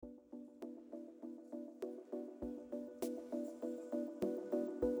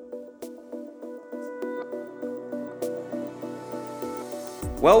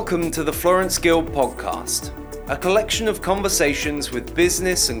Welcome to the Florence Guild podcast, a collection of conversations with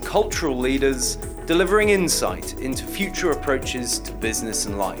business and cultural leaders delivering insight into future approaches to business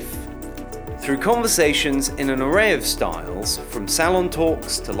and life. Through conversations in an array of styles, from salon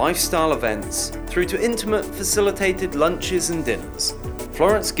talks to lifestyle events, through to intimate facilitated lunches and dinners,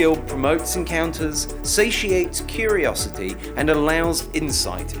 Florence Guild promotes encounters, satiates curiosity, and allows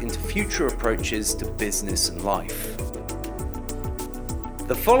insight into future approaches to business and life.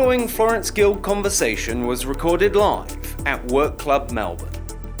 The following Florence Guild conversation was recorded live at Work Club Melbourne,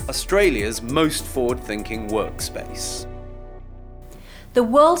 Australia's most forward-thinking workspace. The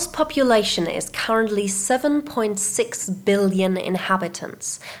world's population is currently 7.6 billion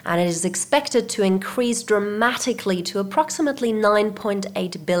inhabitants, and it is expected to increase dramatically to approximately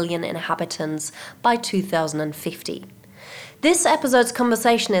 9.8 billion inhabitants by 2050. This episode's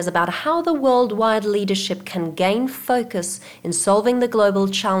conversation is about how the worldwide leadership can gain focus in solving the global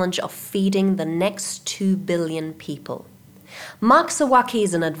challenge of feeding the next 2 billion people. Mark Sawacki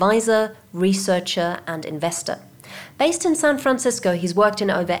is an advisor, researcher, and investor. Based in San Francisco, he's worked in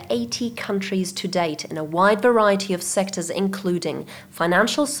over 80 countries to date in a wide variety of sectors including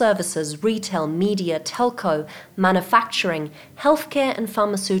financial services, retail, media, telco, manufacturing, healthcare and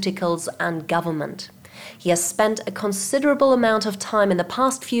pharmaceuticals, and government. He has spent a considerable amount of time in the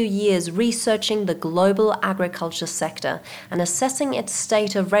past few years researching the global agriculture sector and assessing its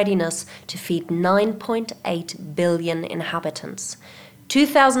state of readiness to feed 9.8 billion inhabitants.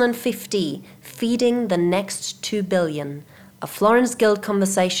 2050, Feeding the Next 2 Billion, a Florence Guild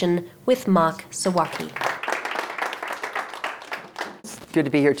conversation with Mark Sawacki. It's good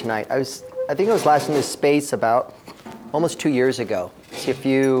to be here tonight. I think I was last in this space about almost 2 years ago. See a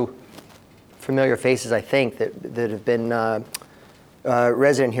few familiar faces, I think, that have been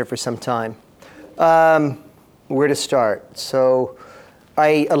resident here for some time. Where to start? So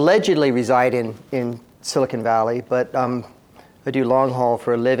I allegedly reside in Silicon Valley, but I do long haul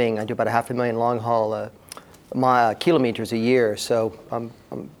for a living. I do about 500,000 long haul kilometers a year, so I'm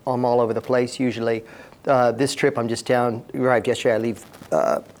all over the place usually. This trip I'm just arrived yesterday. I leave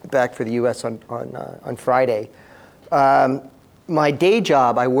back for the U.S. on Friday. My day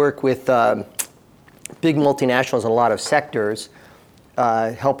job, I work with big multinationals in a lot of sectors,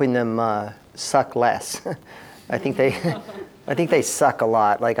 helping them suck less. I think they suck a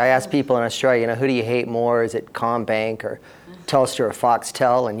lot. Like I ask people in Australia, who do you hate more? Is it CommBank or Telstra or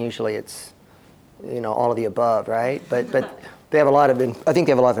Foxtel? And usually it's, all of the above, right? But they have I think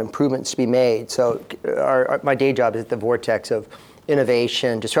they have a lot of improvements to be made. So my day job is at the vortex of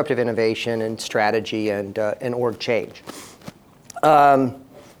innovation, disruptive innovation, and strategy and org change. And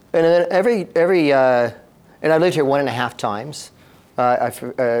then and I've lived here 1.5 times.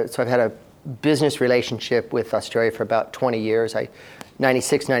 So I've had a business relationship with Australia for about 20 years.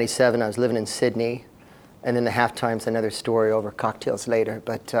 96, 97, I was living in Sydney. And then the half time's another story over cocktails later.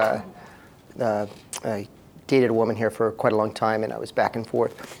 But I dated a woman here for quite a long time, and I was back and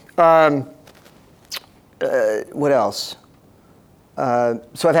forth. What else?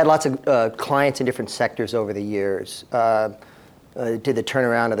 So I've had lots of clients in different sectors over the years. Did the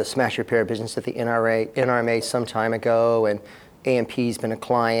turnaround of the smash repair business at the NRMA some time ago, and AMP's been a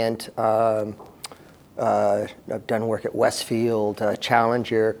client. I've done work at Westfield,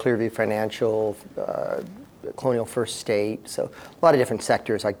 Challenger, Clearview Financial, Colonial First State. So a lot of different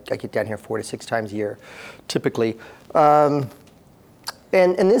sectors. I get down here 4 to 6 times a year, typically. And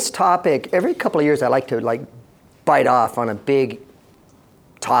this topic, every couple of years I like to bite off on a big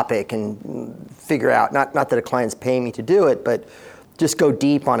topic and figure out, not that a client's paying me to do it, but just go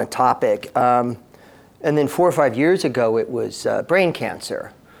deep on a topic. And then 4 or 5 years ago, it was brain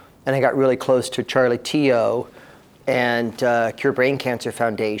cancer. And I got really close to Charlie Teo and Cure Brain Cancer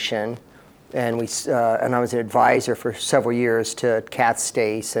Foundation. And I was an advisor for several years to Kath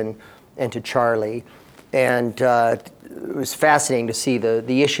Stace and to Charlie. And it was fascinating to see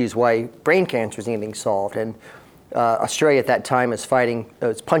the issues why brain cancer isn't being solved. And Australia at that time was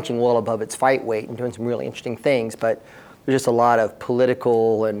punching well above its fight weight and doing some really interesting things, but there's just a lot of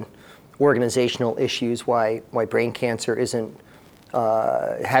political and organizational issues why brain cancer isn't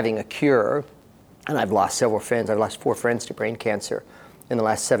having a cure. And I've lost several friends. I've lost 4 friends to brain cancer in the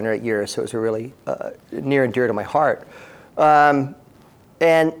last 7 or 8 years, so it was really near and dear to my heart. And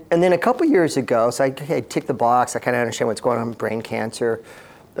then a couple years ago, so I tick the box, I kind of understand what's going on with brain cancer.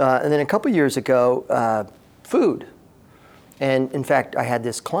 And then a couple years ago, food. And in fact, I had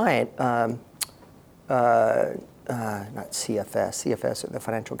this client, not CFS are the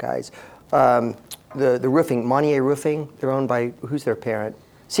financial guys, the roofing, Monnier Roofing, they're owned by, who's their parent?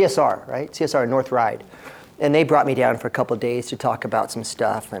 CSR, right? CSR, North Ride. And they brought me down for a couple of days to talk about some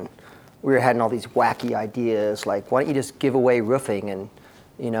stuff, and we were having all these wacky ideas, like, why don't you just give away roofing and,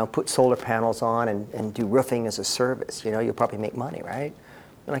 put solar panels on and do roofing as a service? You'll probably make money, right?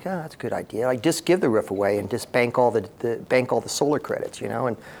 I'm like, oh, that's a good idea. Like, just give the roof away and just bank all the solar credits,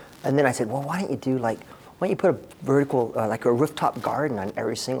 And then I said, well, why don't you put a vertical, like a rooftop garden on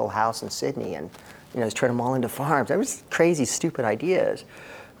every single house in Sydney, and just turn them all into farms. That was crazy, stupid ideas,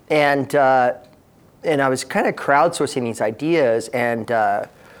 and I was kind of crowdsourcing these ideas, and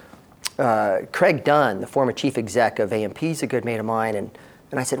Craig Dunn, the former chief exec of AMP, is a good mate of mine, and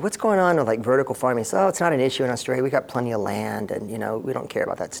I said, what's going on with like vertical farming? He said, oh, it's not an issue in Australia. We got plenty of land, and we don't care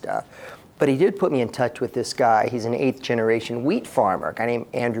about that stuff. But he did put me in touch with this guy. He's an 8th generation wheat farmer, a guy named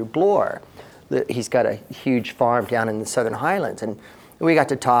Andrew Bloor. He's got a huge farm down in the Southern Highlands, and we got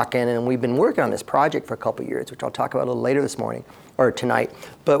to talking, and we've been working on this project for a couple of years, which I'll talk about a little later this morning, or tonight.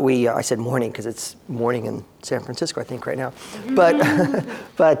 But I said morning because it's morning in San Francisco, I think, right now.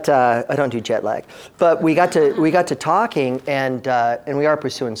 But I don't do jet lag. But we got to talking, and we are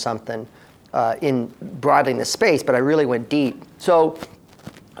pursuing something in broadly in the space. But I really went deep. So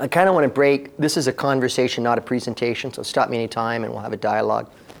I kind of want to break. This is a conversation, not a presentation. So stop me anytime, and we'll have a dialogue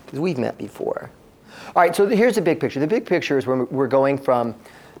because we've met before. All right, so here's the big picture. The big picture is we're going from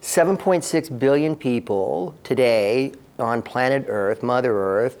 7.6 billion people today on planet Earth, Mother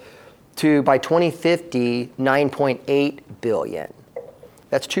Earth, to, by 2050, 9.8 billion.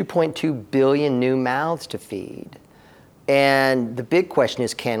 That's 2.2 billion new mouths to feed. And the big question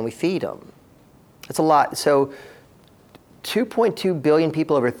is, can we feed them? That's a lot. So 2.2 billion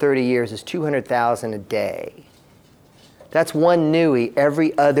people over 30 years is 200,000 a day. That's one Nui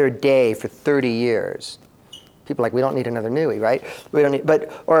every other day for 30 years. People are like, we don't need another Nui, right? We don't need,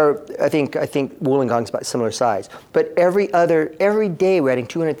 or I think Wollongong's about similar size. But every day we're adding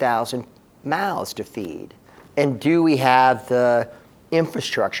 200,000 mouths to feed. And do we have the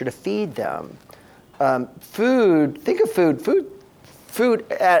infrastructure to feed them? Food, think of food. Food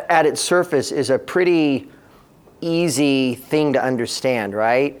at its surface is a pretty easy thing to understand,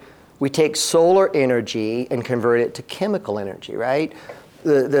 right? We take solar energy and convert it to chemical energy, right?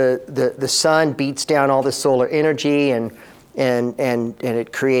 The sun beats down all the solar energy, and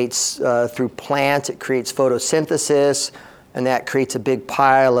it creates through plants. It creates photosynthesis, and that creates a big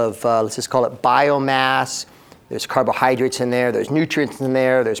pile of let's just call it biomass. There's carbohydrates in there. There's nutrients in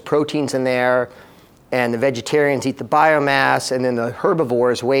there. There's proteins in there, and the vegetarians eat the biomass, and then the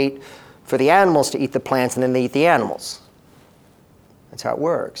herbivores wait for the animals to eat the plants, and then they eat the animals. That's how it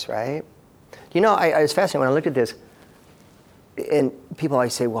works, right? I was fascinated when I looked at this, and people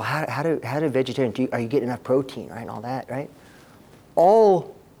always say, well, how do vegetarians, are you getting enough protein, right, and all that, right?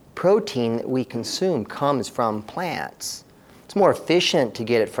 All protein that we consume comes from plants. It's more efficient to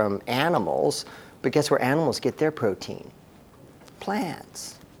get it from animals, but guess where animals get their protein?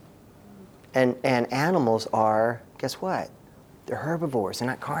 Plants. And animals are, guess what? They're herbivores, they're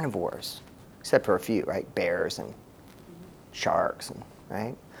not carnivores, except for a few, right? Bears and sharks,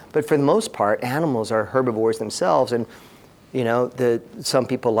 right? But for the most part, animals are herbivores themselves, and some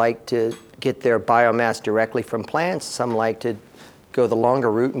people like to get their biomass directly from plants. Some like to go the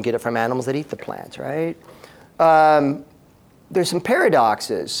longer route and get it from animals that eat the plants, right? There's some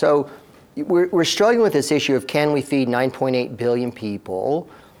paradoxes. So we're struggling with this issue of, can we feed 9.8 billion people?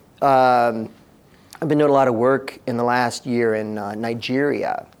 I've been doing a lot of work in the last year in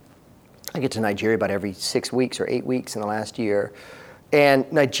Nigeria. I get to Nigeria about every 6 weeks or 8 weeks in the last year.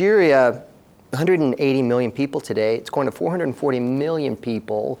 And Nigeria, 180 million people today. It's going to 440 million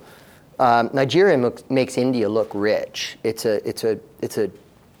people. Nigeria makes India look rich. It's an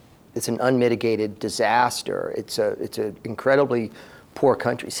unmitigated disaster. It's an incredibly poor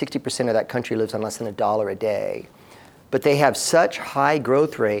country. 60% of that country lives on less than $1 a day. But they have such high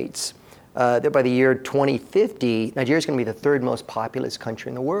growth rates that by the year 2050, Nigeria is going to be the 3rd most populous country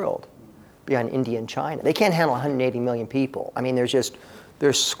in the world, behind India and China. They can't handle 180 million people. I mean, there's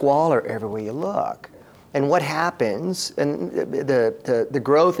squalor everywhere you look. And what happens, and the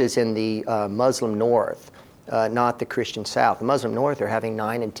growth is in the Muslim North, not the Christian South. The Muslim North are having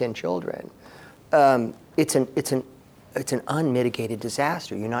 9 and 10 children. It's an unmitigated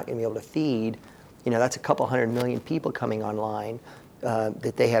disaster. You're not going to be able to feed, that's a couple 100 million people coming online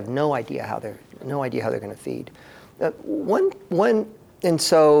that they have no idea how they're going to feed.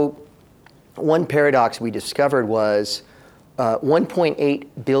 One paradox we discovered was 1.8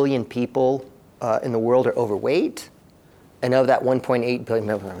 billion people in the world are overweight, and of that 1.8 billion,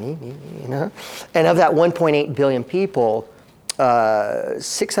 and of that 1.8 billion people,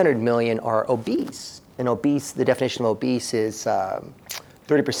 600 million are obese. And obese, the definition of obese is 30%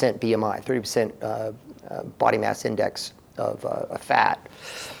 BMI, 30% body mass index of fat.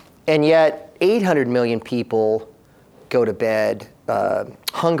 And yet 800 million people go to bed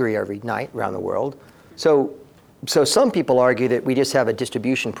hungry every night around the world. So some people argue that we just have a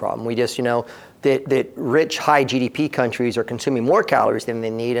distribution problem. We just, that rich, high GDP countries are consuming more calories than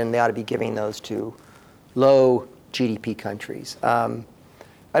they need, and they ought to be giving those to low GDP countries.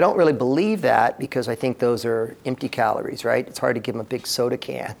 I don't really believe that, because I think those are empty calories, right? It's hard to give them a big soda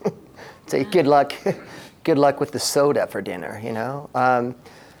can. Say, good luck with the soda for dinner,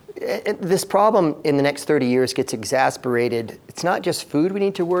 This problem in the next 30 years gets exacerbated. It's not just food we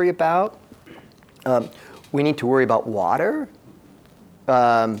need to worry about. We need to worry about water.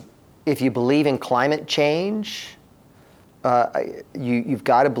 If you believe in climate change, you've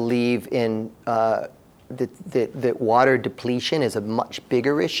got to believe in that water depletion is a much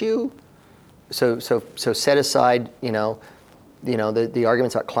bigger issue. So set aside, the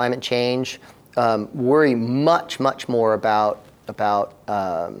arguments about climate change. Worry much more about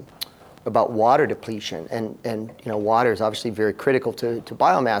water depletion, and water is obviously very critical to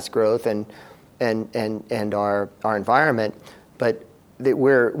biomass growth and our environment, but that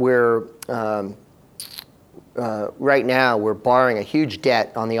we're right now we're borrowing a huge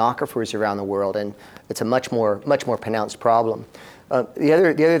debt on the aquifers around the world, and it's a much more pronounced problem. The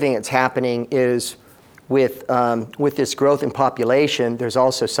other thing that's happening is with this growth in population, there's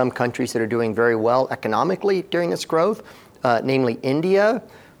also some countries that are doing very well economically during this growth, namely India,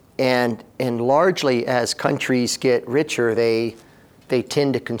 and largely as countries get richer, they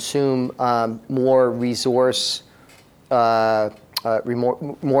tend to consume more resource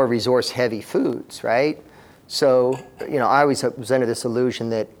heavy foods, right? So I always was under this illusion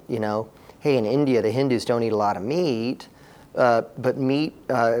that hey, in India the Hindus don't eat a lot of meat, but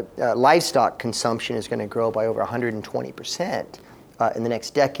livestock consumption is going to grow by over 120% in the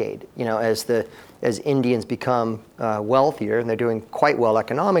next decade. As Indians become wealthier, and they're doing quite well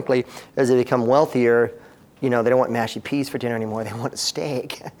economically, as they become wealthier, they don't want mashed peas for dinner anymore. They want a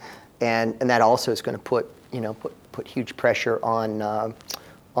steak, and that also is going to put huge pressure on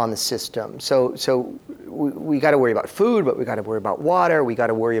the system. So we got to worry about food, but we got to worry about water. We got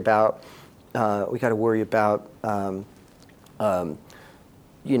to worry about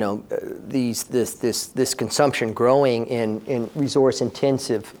this consumption growing in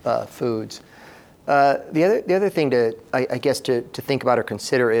resource-intensive foods. The other thing to think about or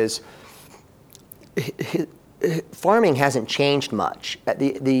consider is farming hasn't changed much.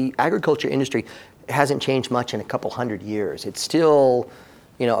 The agriculture industry hasn't changed much in a couple hundred years. It's still,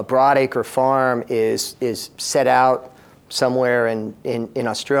 a broadacre farm is set out somewhere in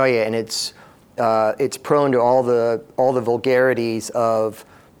Australia, and it's prone to all the vulgarities of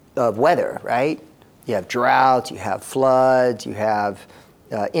weather, right? You have droughts, you have floods, you have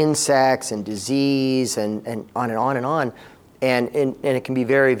insects and disease, and on and on and on, and it can be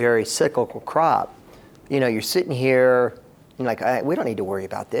very, very cyclical crop. You're sitting here, you're like, we don't need to worry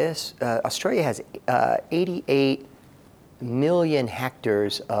about this. Australia has 88 million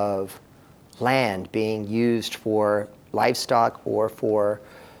hectares of land being used for livestock or for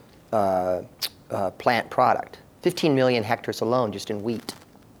plant product. 15 million hectares alone just in wheat.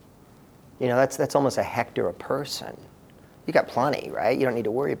 That's almost a hectare a person. You got plenty, right? You don't need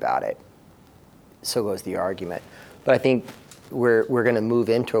to worry about it. So goes the argument. But I think we're going to move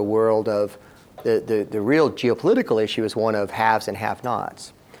into a world of the real geopolitical issue is one of haves and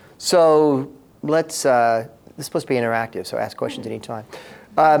have-nots. So let's, this is supposed to be interactive, so ask questions anytime.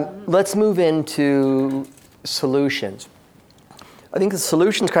 Let's move into solutions. I think the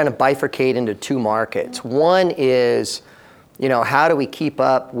solutions kind of bifurcate into two markets. One is, how do we keep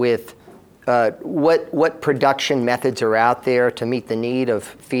up with what production methods are out there to meet the need of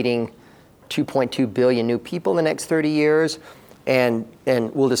feeding 2.2 billion new people in the next 30 years, and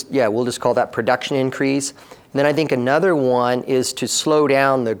we'll just call that production increase. And then I think another one is to slow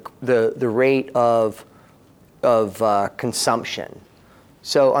down the rate of consumption.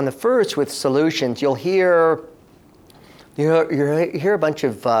 So on the first, with solutions, you'll hear a bunch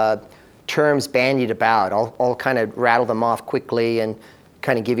of terms bandied about. I'll kind of rattle them off quickly and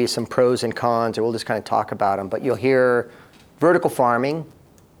kind of give you some pros and cons, or we'll just kind of talk about them. But you'll hear vertical farming,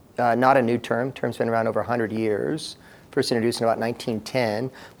 not a new term. Term's been around over 100 years. First introduced in about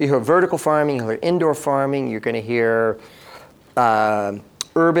 1910. You hear vertical farming, you'll hear indoor farming, you're going to hear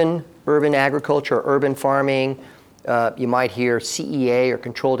urban agriculture, or urban farming. You might hear CEA, or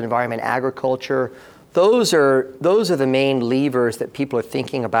controlled environment agriculture. Those are the main levers that people are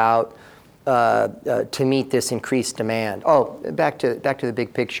thinking about to meet this increased demand. Oh, back to the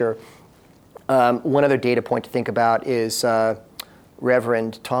big picture. One other data point to think about is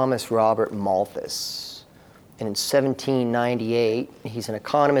Reverend Thomas Robert Malthus. And in 1798, he's an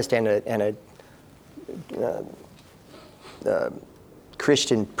economist and a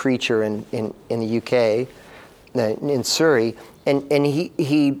Christian preacher in the UK, in Surrey, and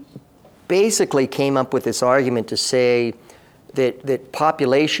he basically came up with this argument to say that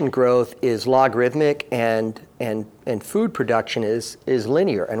population growth is logarithmic and food production is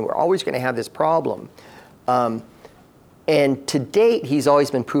linear, and we're always going to have this problem. And to date, he's always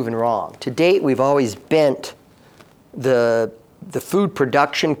been proven wrong. To date, we've always bent the food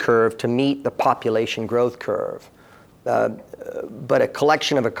production curve to meet the population growth curve. But a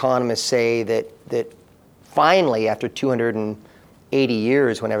collection of economists say that finally, after 280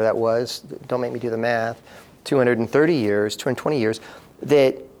 years, whenever that was, don't make me do the math, 230 years, 220 years,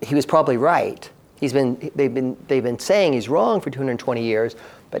 that he was probably right. They've been saying he's wrong for 220 years,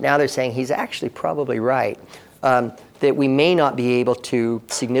 but now they're saying he's actually probably right. That we may not be able to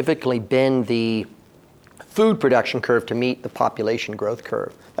significantly bend the food production curve to meet the population growth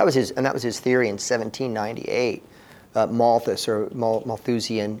curve. That was his theory in 1798. Malthus, or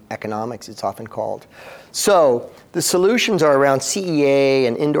Malthusian economics, it's often called. So the solutions are around CEA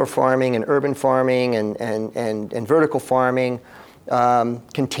and indoor farming and urban farming and vertical farming,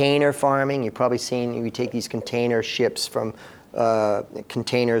 container farming. You've probably seen, you take these container ships from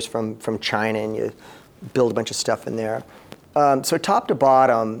containers from China and you build a bunch of stuff in there. So top to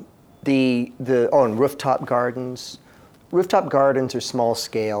bottom, and rooftop gardens. Rooftop gardens are small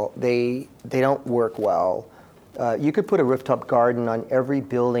scale. They don't work well. You could put a rooftop garden on every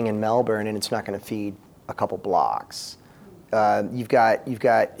building in Melbourne and it's not going to feed a couple blocks. You've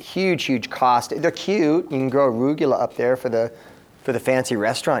got huge cost. They're cute. You can grow arugula up there for the fancy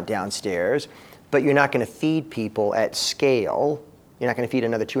restaurant downstairs, but you're not going to feed people at scale. You're not going to feed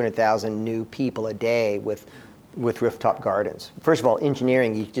another 200,000 new people a day with rooftop gardens. First of all,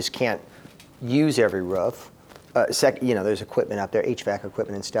 engineering, you just can't use every roof. There's equipment out there, HVAC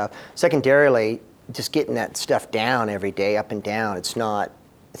equipment and stuff. Secondarily, just getting that stuff down every day, up and down, it's not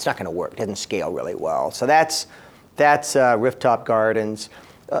going to work. It doesn't scale really well. So that's rooftop gardens.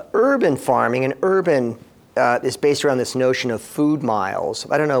 Urban farming, and urban is based around this notion of food miles.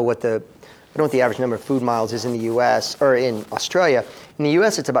 I don't know what the average number of food miles is in the U.S. or in Australia. In the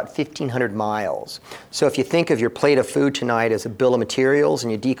U.S., it's about 1,500 miles. So if you think of your plate of food tonight as a bill of materials,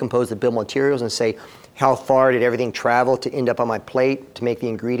 and you decompose the bill of materials and say, how far did everything travel to end up on my plate to make the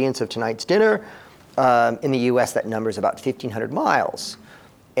ingredients of tonight's dinner? In the U.S., that number is about 1,500 miles.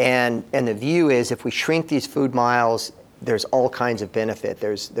 And the view is if we shrink these food miles, there's all kinds of benefit.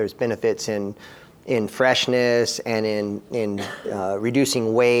 There's benefits in freshness and in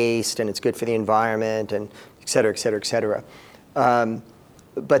reducing waste, and it's good for the environment, and et cetera, et cetera, et cetera.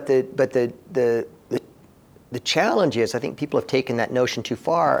 But the challenge is, I think people have taken that notion too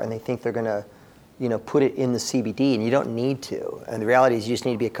far, and they think they're going to put it in the CBD, and you don't need to. And the reality is you just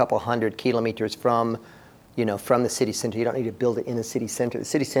need to be a couple hundred kilometers from the city center. You don't need to build it in the city center. The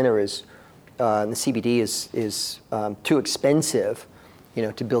city center is, the CBD is too expensive,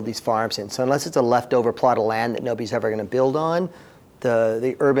 to build these farms in. So unless it's a leftover plot of land that nobody's ever going to build on,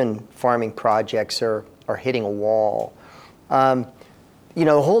 the urban farming projects are hitting a wall.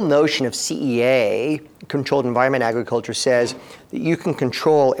 The whole notion of CEA, controlled environment agriculture, says that you can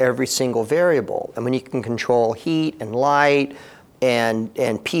control every single variable. And when you can control heat and light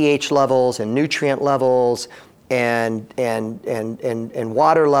and pH levels and nutrient levels and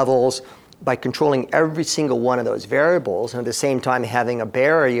water levels, by controlling every single one of those variables, and at the same time having a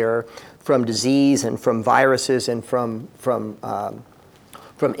barrier from disease and from viruses and from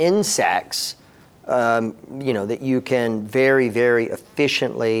insects, that you can very, very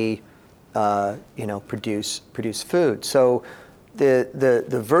efficiently, produce food. So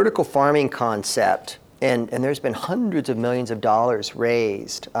the vertical farming concept, and there's been hundreds of millions of dollars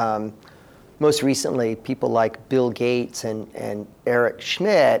raised. Most recently, people like Bill Gates and Eric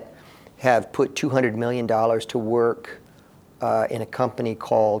Schmidt have put $200 million to work in a company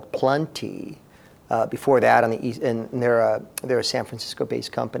called Plenty. Before that, on the east, and they're a San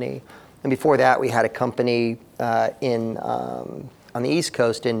Francisco-based company. And before that, we had a company on the East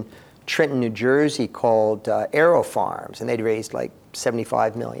Coast in Trenton, New Jersey, called Aero Farms, and they'd raised like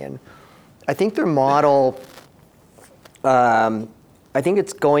 $75 million. I think their model, I think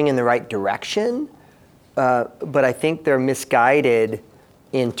it's going in the right direction, but I think they're misguided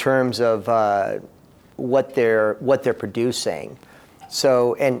in terms of what they're producing.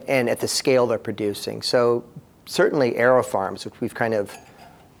 So and at the scale they're producing. So certainly Aero Farms, which we've kind of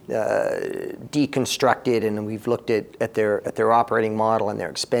deconstructed, and we've looked at their operating model and their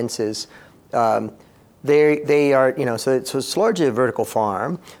expenses. They are, so it's largely a vertical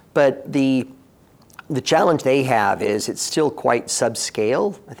farm, but the challenge they have is it's still quite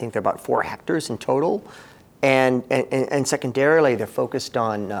subscale. I think they're about 4 hectares in total, and secondarily they're focused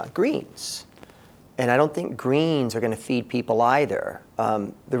on greens, and I don't think greens are going to feed people either.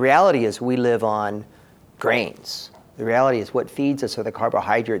 The reality is we live on grains. The reality is what feeds us are the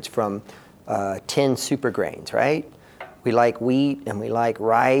carbohydrates from 10 super grains, right? We like wheat and we like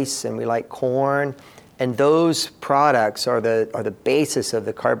rice and we like corn, and those products are the basis of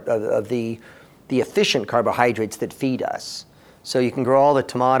the efficient carbohydrates that feed us. So you can grow all the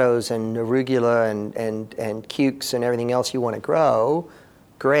tomatoes and arugula and cukes and everything else you want to grow.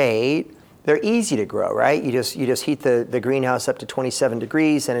 Great. They're easy to grow, right? You just heat the greenhouse up to 27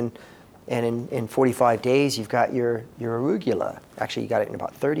 degrees, and in 45 days you've got your arugula. Actually, you got it in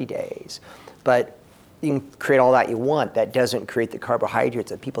about 30 days. But you can create all that you want. That doesn't create the carbohydrates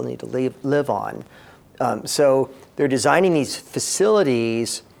that people need to live on. So they're designing these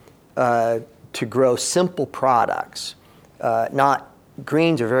facilities to grow simple products.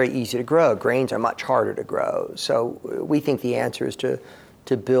 Greens are very easy to grow. Grains are much harder to grow. So we think the answer is to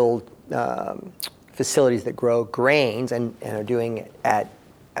build facilities that grow grains and are doing it at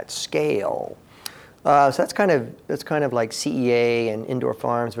scale. So that's kind of like CEA and indoor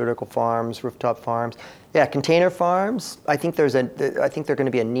farms, vertical farms, rooftop farms. Yeah, container farms. I think they're going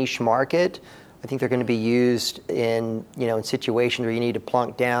to be a niche market. I think they're going to be used in situations where you need to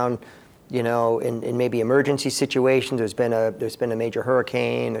plunk down, in maybe emergency situations. There's been a major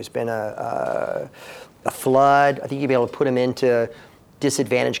hurricane. There's been a flood. I think you'll be able to put them into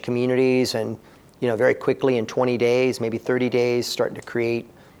disadvantaged communities, and very quickly in 20 days, maybe 30 days, starting to create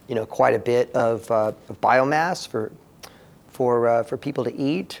quite a bit of biomass for people to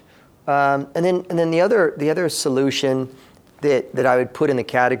eat. And then the other solution that I would put in the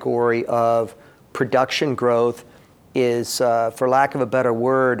category of production growth is, for lack of a better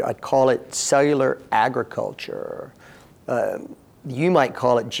word, I'd call it cellular agriculture. You might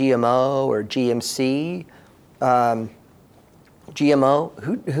call it GMO or GMC. GMO,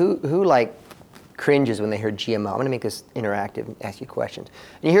 who like cringes when they hear GMO? I'm going to make this interactive and ask you questions.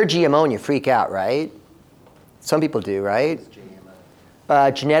 And you hear GMO and you freak out, right? Some people do, right?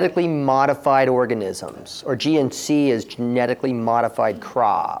 Genetically modified organisms, or GMC is genetically modified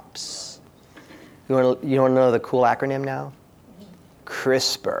crops. You want to know the cool acronym now?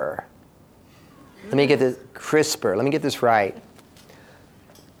 CRISPR. Let me get this right.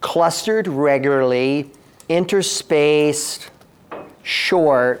 Clustered regularly, interspaced,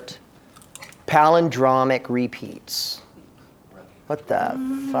 short, palindromic repeats. What the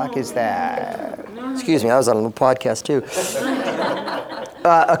fuck is that? Excuse me, I was on a little podcast too.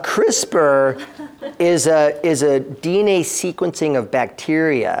 A CRISPR is a DNA sequencing of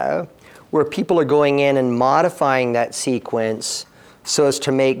bacteria where people are going in and modifying that sequence so as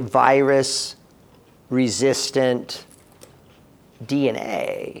to make virus-resistant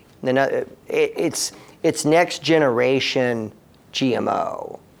DNA. It's next generation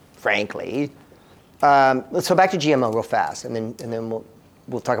GMO, frankly. Let's go back to GMO real fast, and then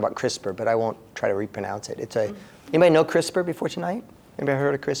we'll talk about CRISPR, but I won't try to repronounce it. Anybody know CRISPR before tonight? Anybody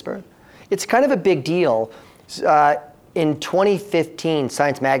heard of CRISPR? It's kind of a big deal. In 2015,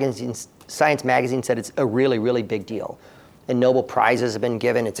 Science Magazine said it's a really, really big deal. And Nobel Prizes have been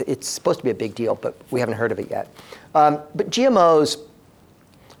given. It's supposed to be a big deal, but we haven't heard of it yet. But GMOs,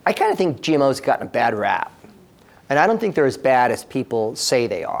 I kind of think GMOs have gotten a bad rap. And I don't think they're as bad as people say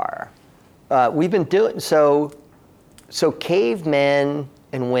they are. We've been doing so cavemen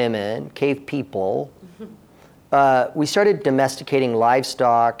and women, cave people, we started domesticating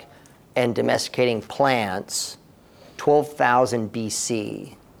livestock and domesticating plants 12,000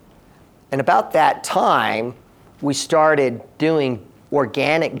 BC. And about that time, we started doing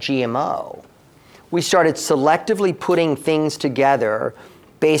organic GMO. We started selectively putting things together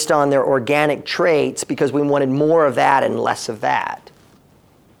based on their organic traits because we wanted more of that and less of that.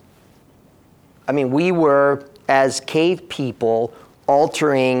 I mean, we were, as cave people,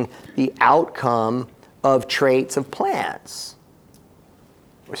 altering the outcome of traits of plants.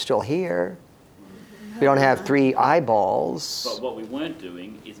 We're still here. We don't have 3 eyeballs. But what we weren't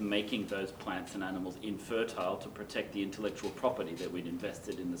doing is making those plants and animals infertile to protect the intellectual property that we'd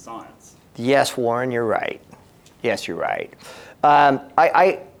invested in the science. Yes, Warren, you're right. Yes, you're right.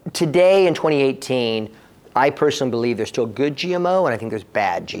 Today in 2018, I personally believe there's still good GMO, and I think there's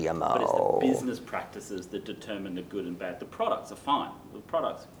bad GMO. But it's the business practices that determine the good and bad. The products are fine. The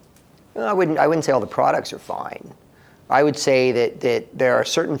products. I wouldn't say all the products are fine. I would say that there are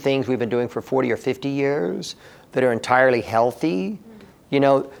certain things we've been doing for 40 or 50 years that are entirely healthy. You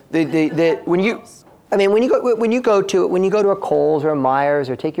know, when you I mean, when you go to a Kohl's or a Myers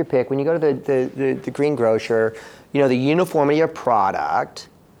or take your pick, when you go to the greengrocer, the uniformity of product,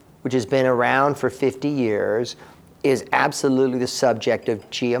 which has been around for 50 years, is absolutely the subject of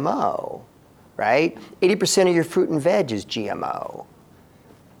GMO, right? 80% of your fruit and veg is GMO.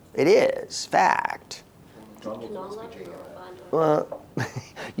 It is fact. Well,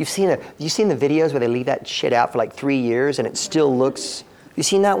 you've seen the videos where they leave that shit out for like 3 years and it still looks. You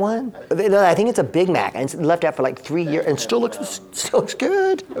seen that one? I think it's a Big Mac and it's left out for like 3 years and still looks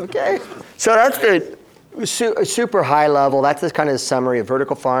good. Okay, so that's the super high level. That's the kind of summary of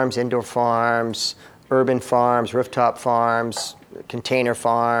vertical farms, indoor farms, urban farms, rooftop farms, container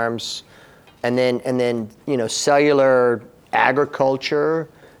farms, and then cellular agriculture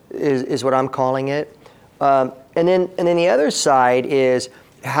is what I'm calling it. And then the other side is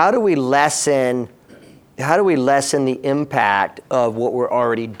how do we lessen the impact of what we're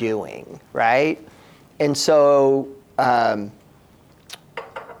already doing, right? And so I've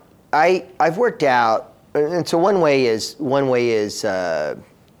worked out, and so one way is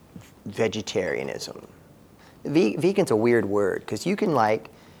vegetarianism. Vegan's a weird word because you can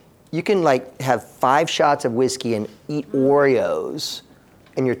have 5 shots of whiskey and eat Oreos,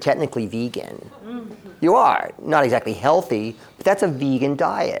 and you're technically vegan. Mm-hmm. You are not exactly healthy, but that's a vegan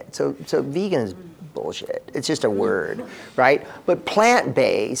diet. So vegan is bullshit. It's just a word, right? But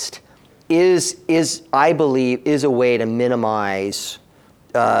plant-based is I believe is a way to minimize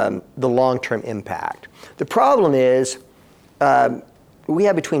the long-term impact. The problem is we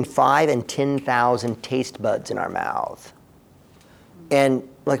have between 5 and 10,000 taste buds in our mouth, and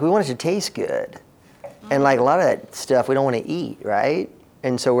we want it to taste good, and a lot of that stuff we don't want to eat, right?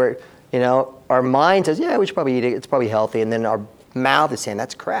 And so we're our mind says, yeah, we should probably eat it. It's probably healthy, and then our mouth is saying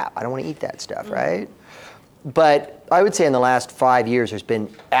that's crap. I don't want to eat that stuff, right? But I would say in the last 5 years, there's been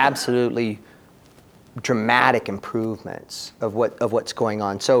absolutely dramatic improvements of what's going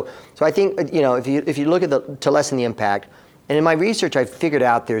on. So I think if you look at to lessen the impact, and in my research I've figured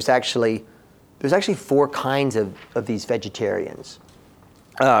out there's actually 4 kinds of these vegetarians,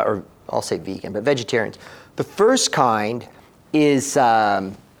 or I'll say vegan, but vegetarians. The first kind is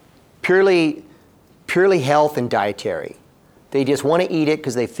purely health and dietary. They just want to eat it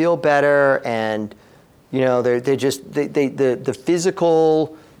because they feel better, and they're just the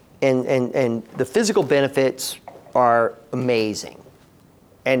physical and the physical benefits are amazing.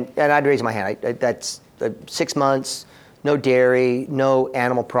 And I'd raise my hand. That's 6 months, no dairy, no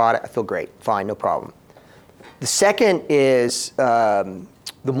animal product. I feel great, fine, no problem. The second is the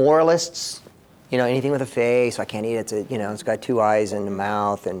moralists. Anything with a face, I can't eat it. It's got 2 eyes and a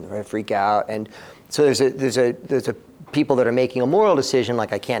mouth, and I freak out. And so there's a people that are making a moral decision,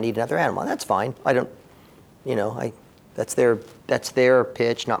 like I can't eat another animal. That's fine. I don't, that's their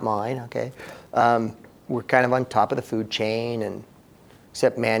pitch, not mine. Okay, we're kind of on top of the food chain, and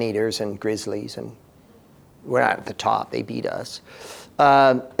except man-eaters and grizzlies, and we're not at the top. They beat us.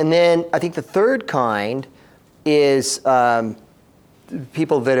 And then I think the third kind is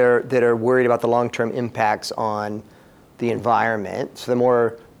people that are worried about the long-term impacts on the environment.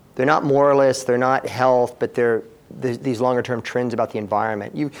 So they're not moralists, they're not health, but they're these longer-term trends about the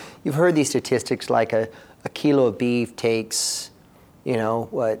environment. You've heard these statistics like a kilo of beef takes,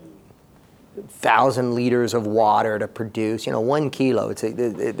 1,000 liters of water to produce. 1 kilo.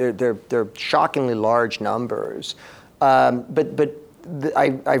 They're shockingly large numbers. But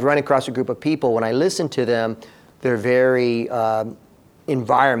I've run across a group of people. When I listen to them, they're very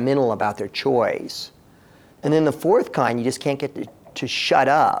environmental about their choice. And then the fourth kind, you just can't get to shut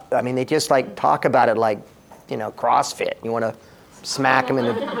up. I mean, they just talk about it like, CrossFit. You want to smack them in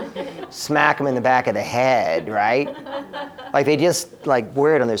the back of the head, right? They just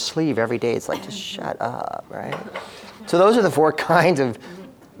wear it on their sleeve every day. It's just shut up, right? So those are the 4 kinds of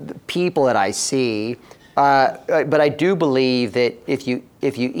people that I see. But I do believe that if you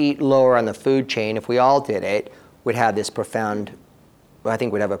eat lower on the food chain, if we all did it, would have this profound. I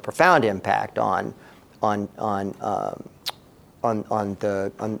think would have a profound impact on the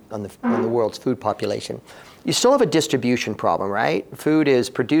world's food population. You still have a distribution problem, right? Food is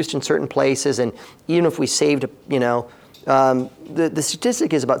produced in certain places, and even if we saved, the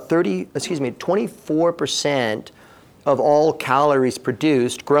statistic is about 24% of all calories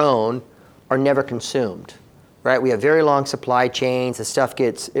grown, are never consumed, right? We have very long supply chains. The stuff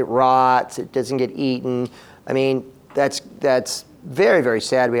it rots. It doesn't get eaten. I mean, that's very, very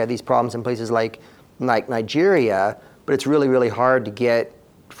sad. We have these problems in places like Nigeria, but it's really, really hard to get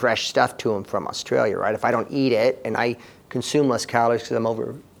fresh stuff to them from Australia, right? If I don't eat it and I consume less calories because I'm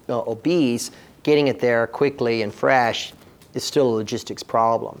obese, getting it there quickly and fresh is still a logistics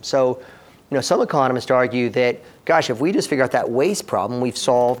problem. So some economists argue that, gosh, if we just figure out that waste problem, we've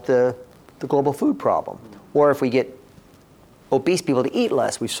solved the global food problem. Or if we get obese people to eat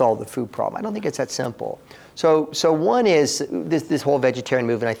less, we've solved the food problem. I don't think it's that simple. So one is this whole vegetarian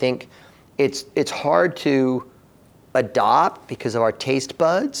movement. I think it's hard to adopt because of our taste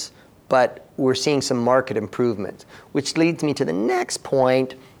buds, but we're seeing some market improvements, which leads me to the next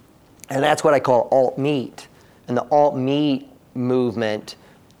point, and that's what I call alt meat. And the alt meat movement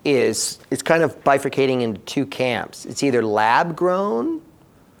is kind of bifurcating into two camps. It's either lab grown,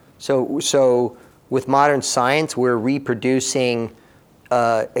 so with modern science, we're reproducing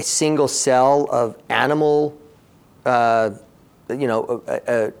a single cell of animal,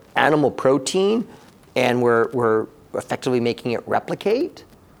 animal protein, and we're effectively making it replicate,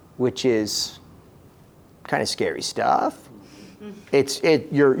 which is kind of scary stuff.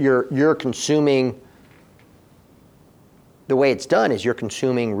 You're consuming. The way it's done is you're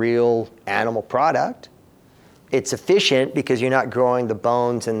consuming real animal product. It's efficient because you're not growing the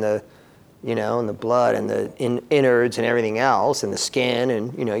bones and the blood and the innards and everything else and the skin,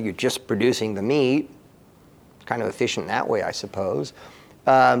 and you're just producing the meat. It's kind of efficient that way, I suppose.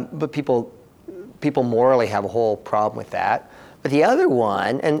 But people morally have a whole problem with that. But the other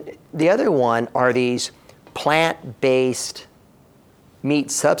one are these plant-based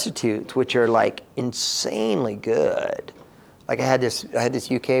meat substitutes, which are like insanely good. Like I had this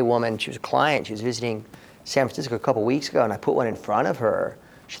UK woman, she was a client, she was visiting San Francisco a couple weeks ago, and I put one in front of her.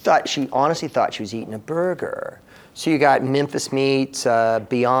 She honestly thought she was eating a burger. So you got Memphis Meats,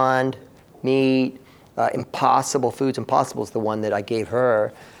 Beyond Meat, Impossible Foods. Impossible is the one that I gave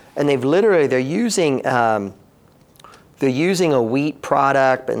her, and they're using a wheat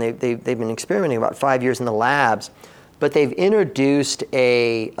product, and they've been experimenting about 5 years in the labs, but they've introduced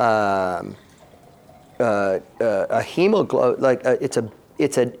a hemoglobin,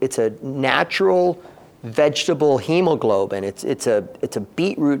 it's a natural vegetable hemoglobin. It's a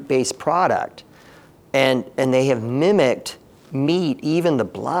beetroot-based product, and they have mimicked meat, even the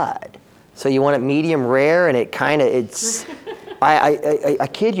blood. So you want it medium rare, and it's I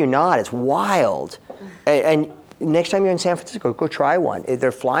kid you not, it's wild. And next time you're in San Francisco, go try one.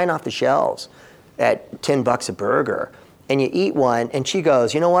 They're flying off the shelves at $10 a burger, and you eat one, and she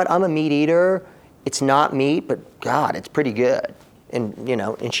goes, you know what? I'm a meat eater. It's not meat, but God, it's pretty good. And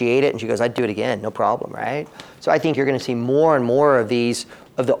and she ate it, and she goes, I'd do it again, no problem, right? So I think you're going to see more and more of these,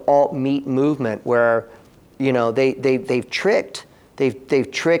 of the alt meat movement, where they've tricked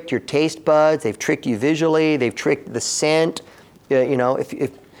your taste buds, they've tricked you visually, they've tricked the scent.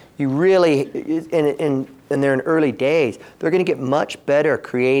 If you really, and they're in early days, they're going to get much better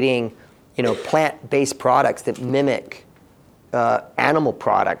creating plant-based products that mimic animal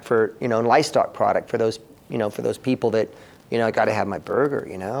product for and livestock product for those people that I got to have my burger.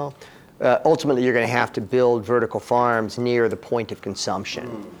 Ultimately, you're going to have to build vertical farms near the point of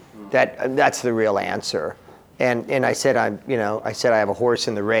consumption. Mm-hmm. That's the real answer. And I said I have a horse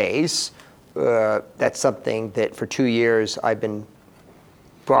in the race. That's something that for 2 years I've been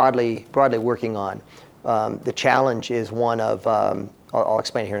broadly working on. The challenge is one of I'll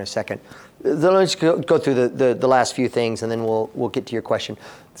explain here in a second. Let's go through the last few things, and then we'll get to your question.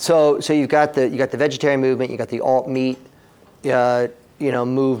 So you've got the vegetarian movement, you got the alt meat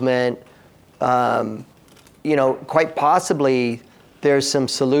movement. Quite possibly there's some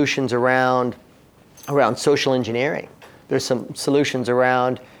solutions around social engineering. There's some solutions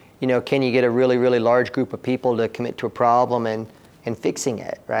around can you get a really, really large group of people to commit to a problem and fixing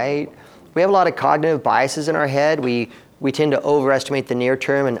it, right? We have a lot of cognitive biases in our head. We tend to overestimate the near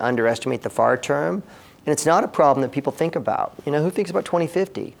term and underestimate the far term. And it's not a problem that people think about. Who thinks about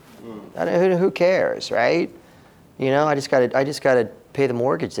 2050? Who cares, right? I just got to pay the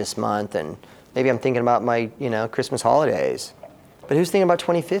mortgage this month, and maybe I'm thinking about my Christmas holidays. But who's thinking about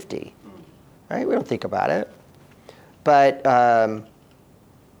 2050? Right? We don't think about it. But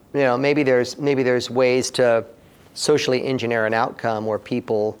maybe there's ways to socially engineer an outcome where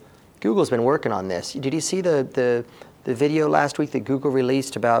people. Google's been working on this. Did you see the video last week that Google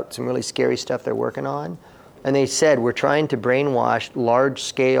released about some really scary stuff they're working on? And they said, we're trying to brainwash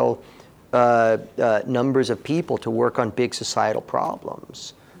large-scale numbers of people to work on big societal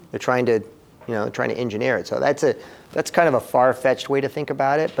problems. They're trying to engineer it. So that's kind of a far-fetched way to think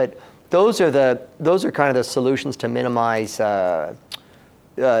about it. But those are kind of the solutions to minimize the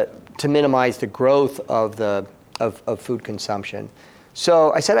growth of food consumption.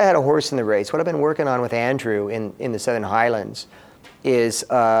 So I said I had a horse in the race. What I've been working on with Andrew in the Southern Highlands is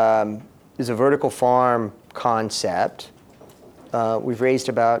a vertical farm concept. We've raised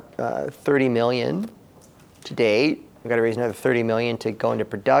about $30 million to date. We've got to raise another $30 million to go into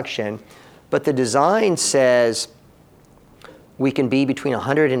production. But the design says we can be between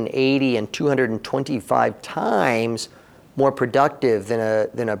 180 and 225 times more productive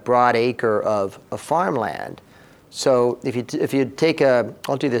than a broad acre of farmland. So if you take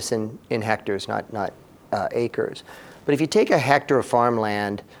I'll do this in hectares, not acres, but if you take a hectare of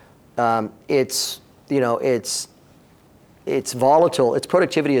farmland, it's volatile. Its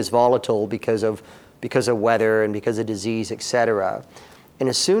productivity is volatile because of weather and because of disease, et cetera. And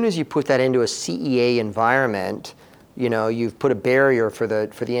as soon as you put that into a CEA environment, you've put a barrier for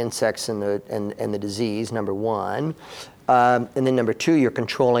the insects and the disease, number one. And then number two, you're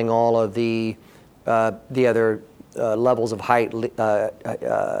controlling all of the other levels of height,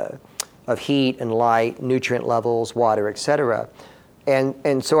 of heat and light, nutrient levels, water, et cetera.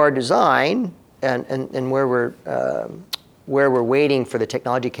 And so our design and where we're waiting for the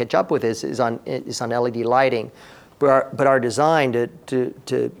technology to catch up with is on LED lighting. But our design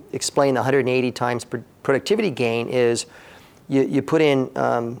to explain the 180 times productivity gain is you put in,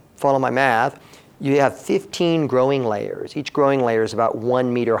 follow my math, you have 15 growing layers. Each growing layer is about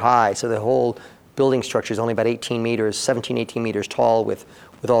 1 meter high, so the whole building structure is only about 18 meters tall with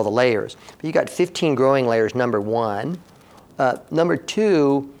all the layers. But you got 15 growing layers, number one. Number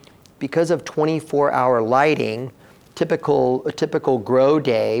two, because of 24-hour lighting, a typical grow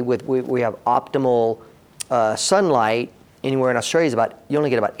day we have optimal sunlight anywhere in Australia is you only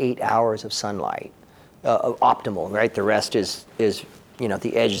get about 8 hours of sunlight, optimal, right? The rest is at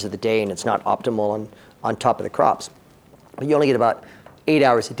the edges of the day, and it's not optimal on top of the crops. But you only get about 8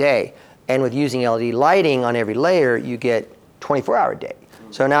 hours a day. And with using LED lighting on every layer, you get 24-hour day.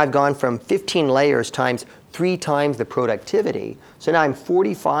 So now I've gone from 15 layers times 3 times the productivity. So now I'm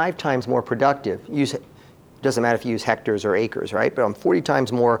 45 times more productive. Doesn't matter if you use hectares or acres, right? But I'm 40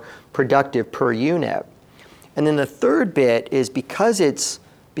 times more productive per unit. And then the third bit is because it's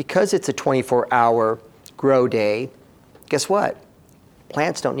a 24-hour grow day, guess what?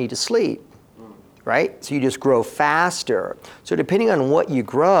 Plants don't need to sleep, right? So you just grow faster. So depending on what you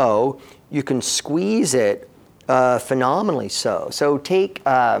grow, you can squeeze it phenomenally so. So take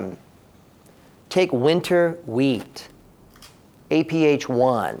winter wheat,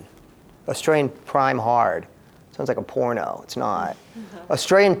 APH1, Australian Prime Hard. Sounds like a porno. It's not. Mm-hmm.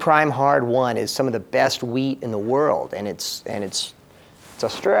 Australian Prime Hard 1 is some of the best wheat in the world, and it's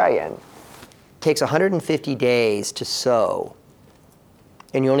Australian. It takes 150 days to sow,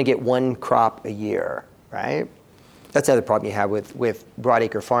 and you only get one crop a year, right? That's the other problem you have with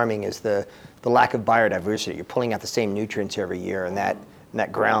broadacre farming is the lack of biodiversity. You're pulling out the same nutrients every year, and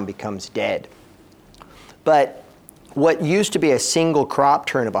that ground becomes dead. But what used to be a single crop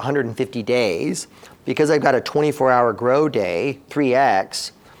turn of 150 days, because I've got a 24-hour grow day,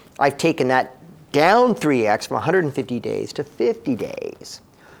 3x, I've taken that down 3x from 150 days to 50 days.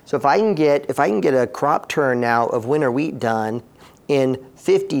 So if I can get a crop turn now of winter wheat done in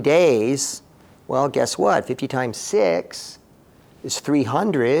 50 days, well, guess what? 50 times 6 is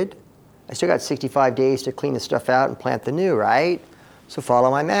 300. I still got 65 days to clean the stuff out and plant the new, right? So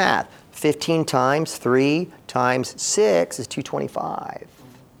follow my math. 15 times 3 times 6 is 225.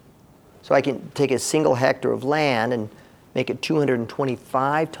 So I can take a single hectare of land and make it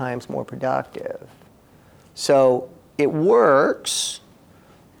 225 times more productive. So it works.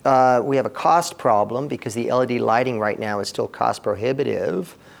 We have a cost problem because the LED lighting right now is still cost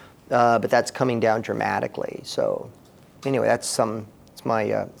prohibitive, but that's coming down dramatically. So anyway, it's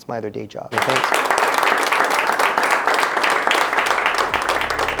my other day job. Thanks.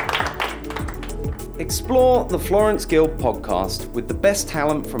 Explore the Florence Guild podcast with the best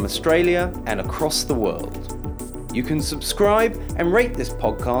talent from Australia and across the world. You can subscribe and rate this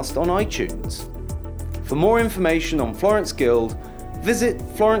podcast on iTunes. For more information on Florence Guild, visit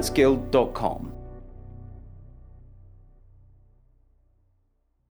florenceguild.com.